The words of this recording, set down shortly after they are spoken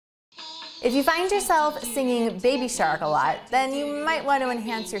If you find yourself singing Baby Shark a lot, then you might want to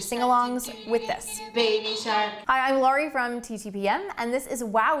enhance your sing-alongs with this. Baby Shark. Hi, I'm Laurie from TTPM, and this is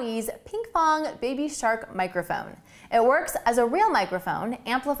WowWee's Pinkfong Baby Shark Microphone. It works as a real microphone,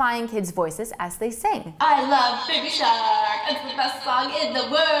 amplifying kids' voices as they sing. I love Baby Shark. It's the best song in the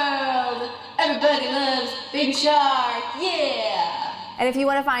world. Everybody loves Baby Shark. Yeah! And if you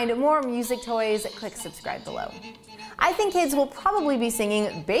want to find more music toys, click subscribe below. I think kids will probably be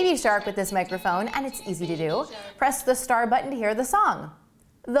singing Baby Shark with this microphone, and it's easy to do. Press the star button to hear the song.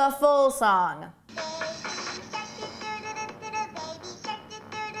 The full song.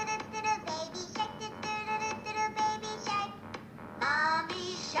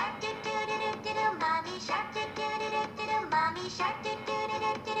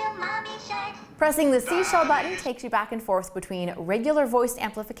 Pressing the seashell button takes you back and forth between regular voiced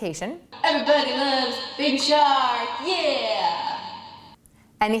amplification. Everybody loves Baby Shark, yeah!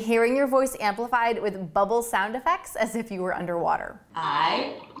 And hearing your voice amplified with bubble sound effects as if you were underwater.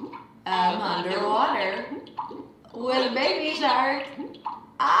 I am underwater with a baby shark.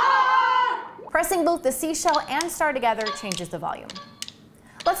 Ah! Pressing both the seashell and star together changes the volume.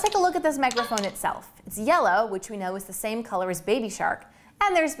 Let's take a look at this microphone itself. It's yellow, which we know is the same color as Baby Shark,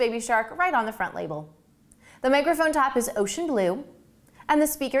 and there's Baby Shark right on the front label. The microphone top is ocean blue, and the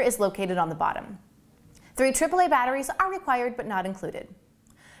speaker is located on the bottom. 3 AAA batteries are required but not included.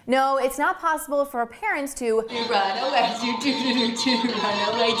 No, it's not possible for parents to run away, run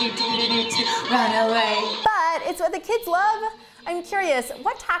away, run away. But it's what the kids love. I'm curious,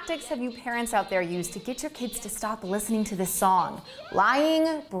 what tactics have you parents out there used to get your kids to stop listening to this song?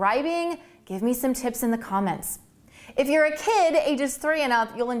 Lying? Bribing? Give me some tips in the comments. If you're a kid, ages 3 and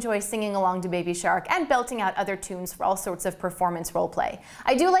up, you'll enjoy singing along to Baby Shark and belting out other tunes for all sorts of performance role play.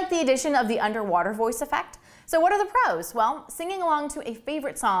 I do like the addition of the underwater voice effect. So what are the pros? Well, singing along to a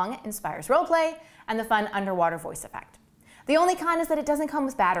favorite song inspires role play and the fun underwater voice effect. The only con is that it doesn't come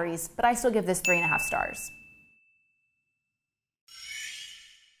with batteries, but I still give this 3.5 stars.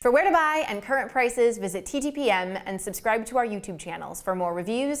 For where to buy and current prices, visit TTPM and subscribe to our YouTube channels for more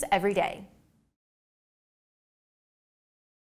reviews every day.